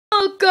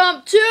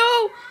Welcome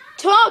to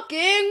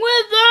Talking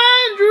with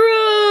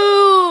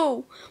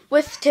Andrew!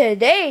 With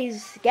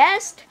today's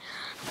guest,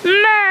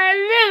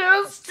 my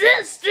little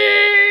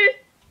sister!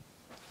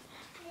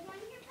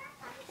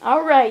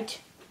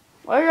 Alright,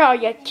 where are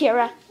you,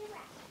 Kira?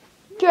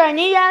 Kira, I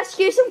need to ask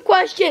you some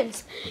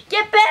questions.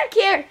 Get back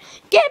here!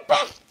 Get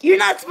back! You're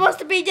not supposed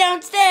to be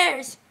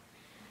downstairs!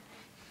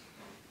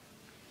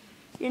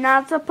 You're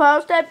not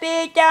supposed to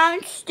be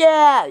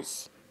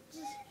downstairs.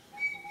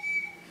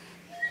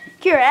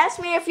 Kira, ask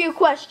me a few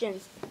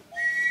questions.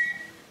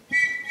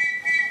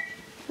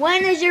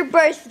 When is your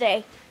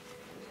birthday?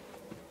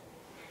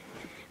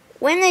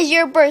 When is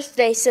your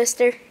birthday,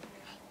 sister?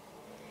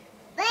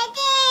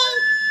 Birthday!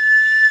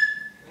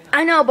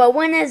 I know, but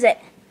when is it?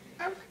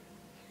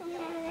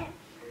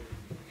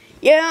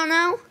 You don't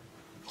know?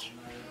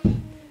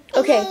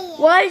 Okay,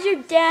 what does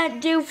your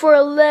dad do for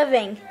a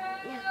living?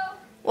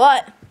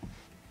 What?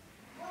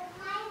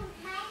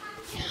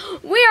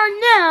 We are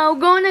now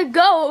going to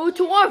go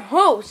to our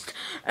host,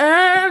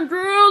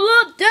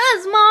 Andrewsmallz.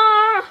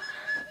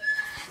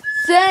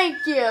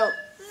 Thank you.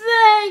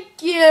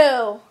 Thank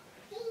you.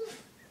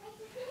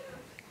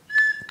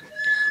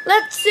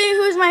 Let's see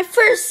who's my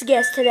first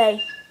guest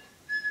today.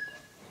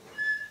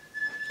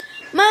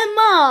 My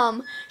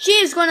mom.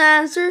 She's going to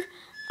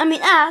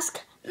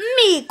ask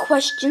me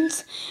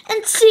questions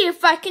and see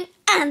if I can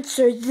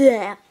answer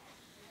them.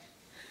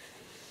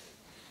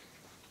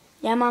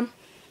 Yeah, Mom?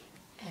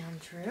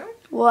 Andrew?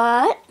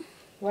 What?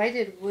 Why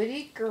did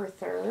Woody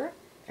Gunther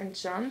and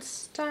John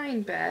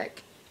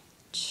Steinbeck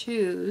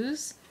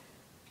choose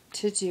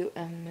to do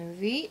a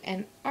movie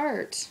and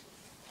art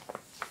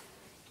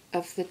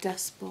of the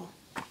Dust Bowl?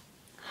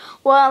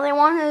 Well, they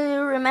wanted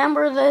to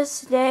remember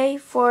this day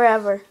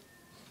forever.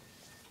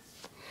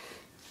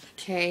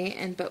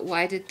 Okay, but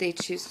why did they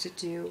choose to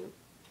do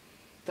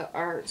the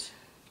art?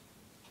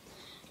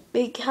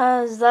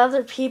 Because the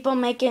other people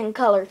make it in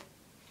color.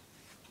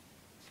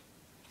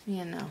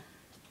 You know.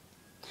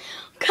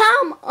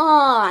 Come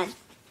on!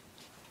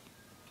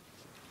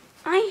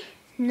 I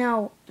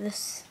know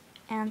this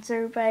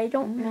answer, but I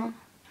don't know.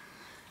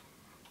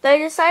 They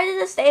decided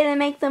to stay to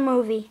make the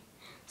movie.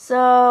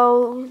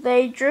 So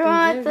they drew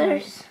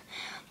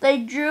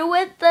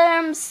it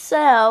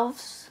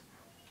themselves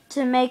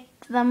to make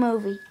the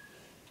movie.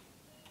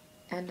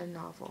 And a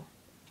novel.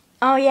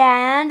 Oh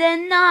yeah, and a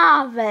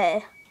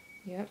novel.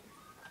 Yep.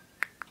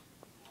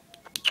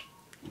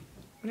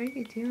 What are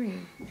you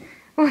doing?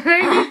 What are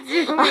you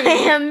doing?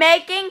 I am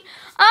making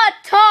a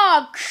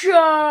talk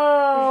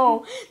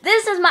show.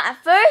 This is my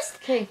first.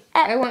 Okay,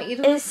 I want you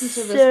to listen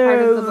to this part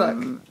of the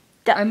book.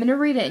 I'm going to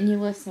read it and you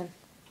listen.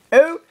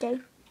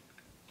 Okay.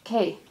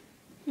 Okay.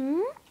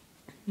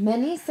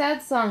 Many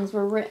sad songs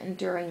were written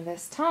during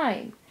this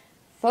time.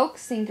 Folk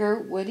singer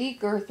Woody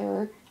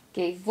Gunther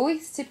gave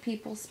voice to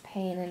people's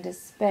pain and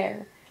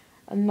despair.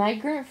 A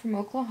migrant from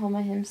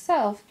Oklahoma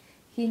himself,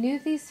 he knew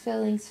these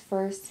feelings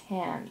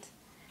firsthand.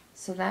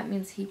 So that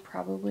means he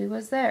probably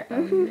was there.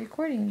 Are you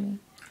recording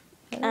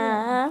me?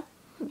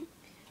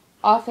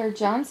 Author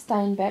John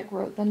Steinbeck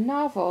wrote the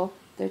novel,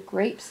 The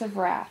Grapes of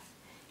Wrath.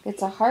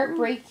 It's a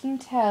heartbreaking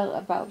tale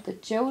about the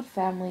Joad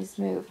family's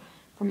move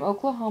from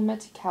Oklahoma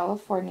to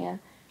California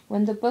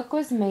when the book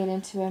was made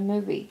into a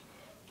movie.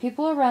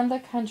 People around the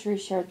country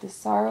shared the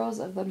sorrows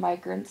of the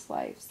migrants'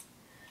 lives.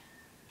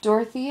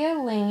 Dorothea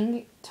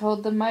Lange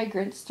told the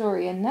migrant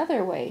story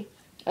another way.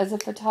 As a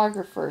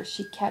photographer,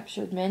 she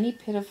captured many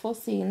pitiful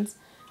scenes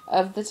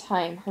of the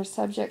time. Her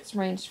subjects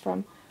ranged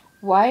from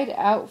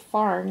wide-out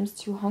farms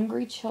to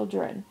hungry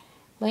children.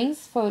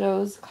 Lange's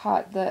photos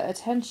caught the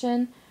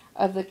attention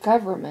of the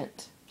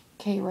government.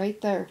 Okay,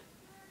 right there.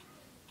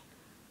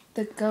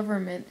 The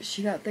government.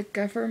 She got the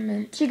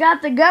government. She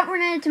got the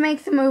government to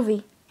make the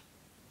movie.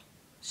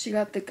 She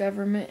got the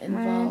government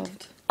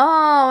involved.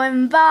 Oh,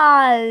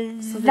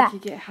 involved. So they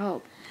could get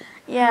help.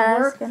 Yeah,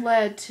 Her work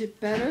led to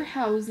better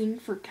housing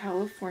for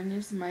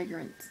California's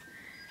migrants.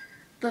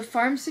 The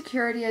Farm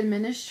Security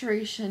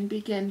Administration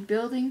began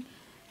building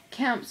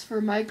camps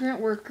for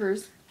migrant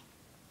workers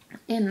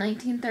in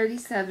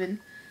 1937.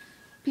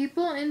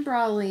 People in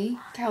Brawley,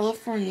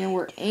 California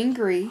were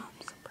angry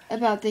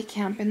about the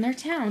camp in their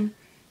town.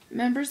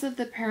 Members of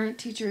the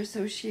Parent-Teacher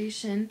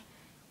Association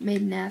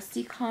made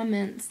nasty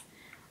comments.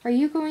 Are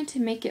you going to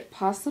make it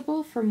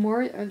possible for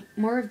more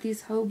of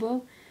these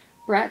hobo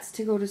brats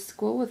to go to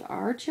school with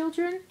our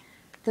children?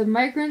 The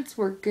migrants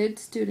were good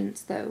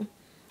students, though.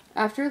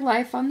 After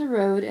life on the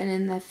road and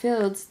in the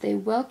fields, they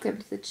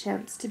welcomed the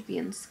chance to be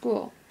in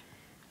school.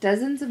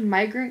 Dozens of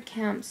migrant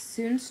camps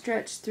soon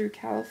stretched through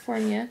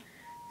California,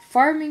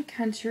 farming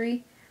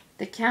country.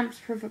 The camps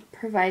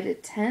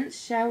provided tents,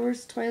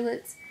 showers,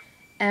 toilets,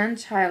 and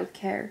child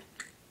care.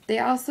 They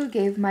also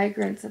gave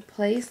migrants a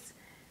place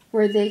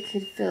where they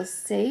could feel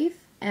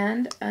safe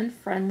and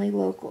unfriendly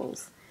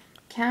locals.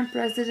 Camp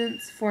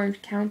residents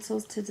formed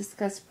councils to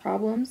discuss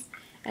problems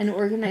and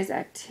organize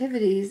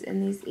activities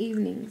in these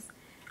evenings.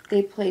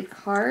 They played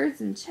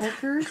cards and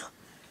checkers.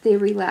 They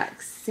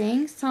relaxed,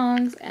 sang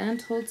songs, and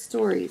told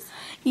stories.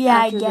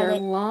 Yeah, After I get their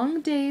it.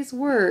 long day's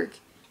work,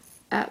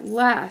 At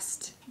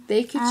last,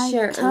 they could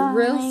share a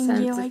real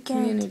sense of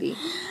community.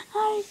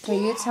 Okay,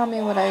 you tell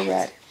me what I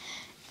read.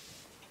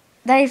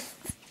 They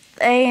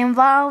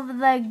involved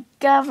the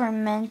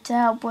government to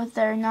help with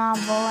their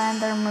novel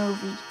and their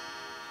movie.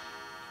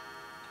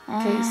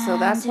 Okay, so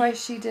that's why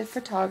she did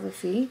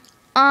photography.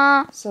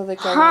 So the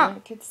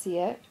government could see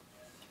it.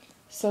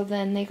 So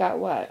then they got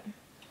what?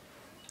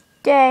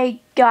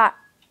 They got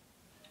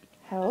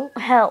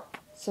help.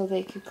 So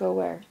they could go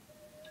where?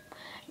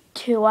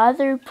 To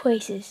other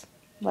places.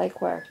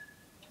 Like where?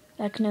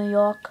 Like New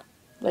York.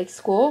 Like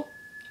school?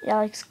 Yeah,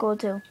 like school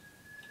too.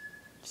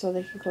 So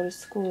they could go to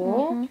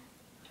school. Mm-hmm.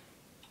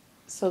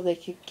 So they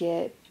could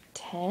get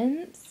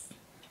tents.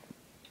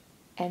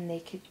 And they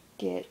could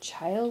get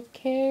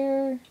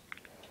childcare.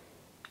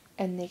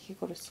 And they could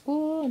go to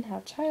school and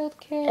have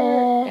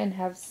childcare. And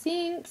have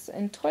sinks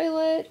and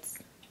toilets.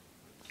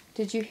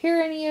 Did you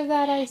hear any of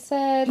that I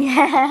said?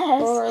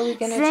 Yes. Or are we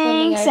going to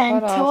turn the iPod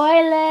and off?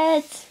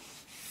 Toilets.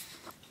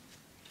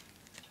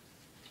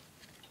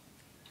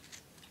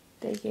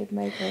 They gave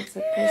migrants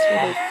a place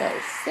where they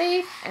felt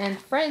safe and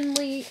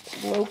friendly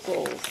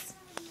locals.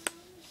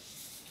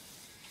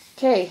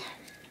 Okay.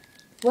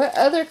 What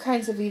other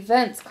kinds of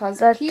events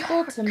cause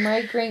people to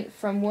migrate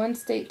from one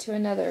state to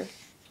another?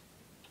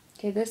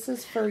 Okay, this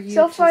is for you.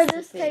 So far,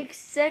 this takes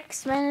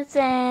 6 minutes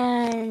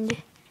and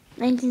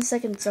 19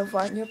 seconds so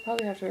far. You'll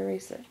probably have to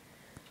erase it.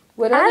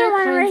 What other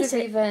kinds of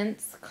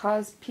events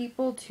cause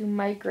people to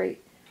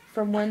migrate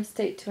from one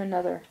state to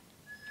another?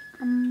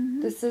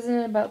 This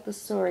isn't about the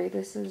story.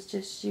 This is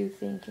just you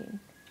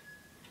thinking.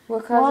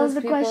 What was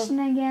the question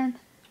again?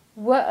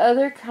 What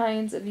other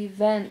kinds of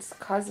events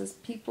causes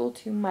people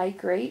to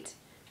migrate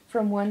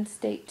from one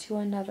state to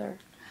another?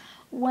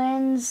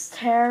 Winds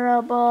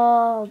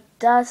terrible,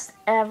 dust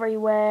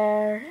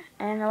everywhere,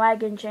 and a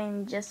wagon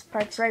train just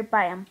parks right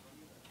by them.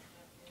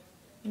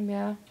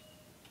 Yeah.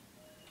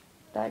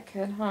 That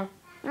could, huh?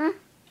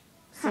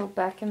 So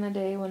back in the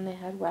day when they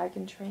had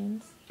wagon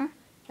trains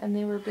and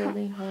they were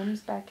building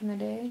homes back in the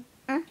day?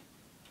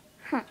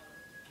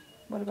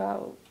 What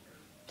about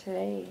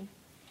today?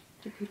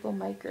 Do people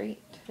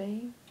migrate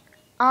today?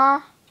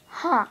 What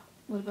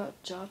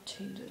about job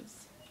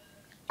changes?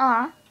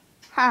 What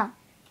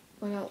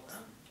else?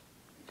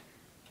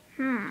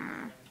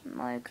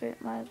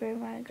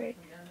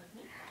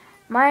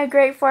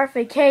 Migrate for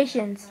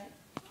vacations.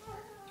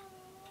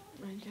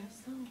 I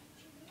guess so.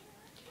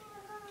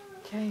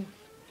 Okay.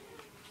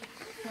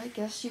 I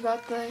guess you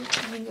got the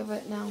hang of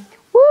it now.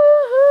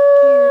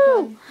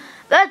 Woohoo!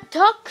 The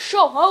talk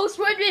show host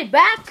will be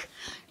back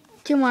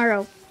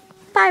tomorrow.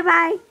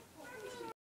 Bye-bye.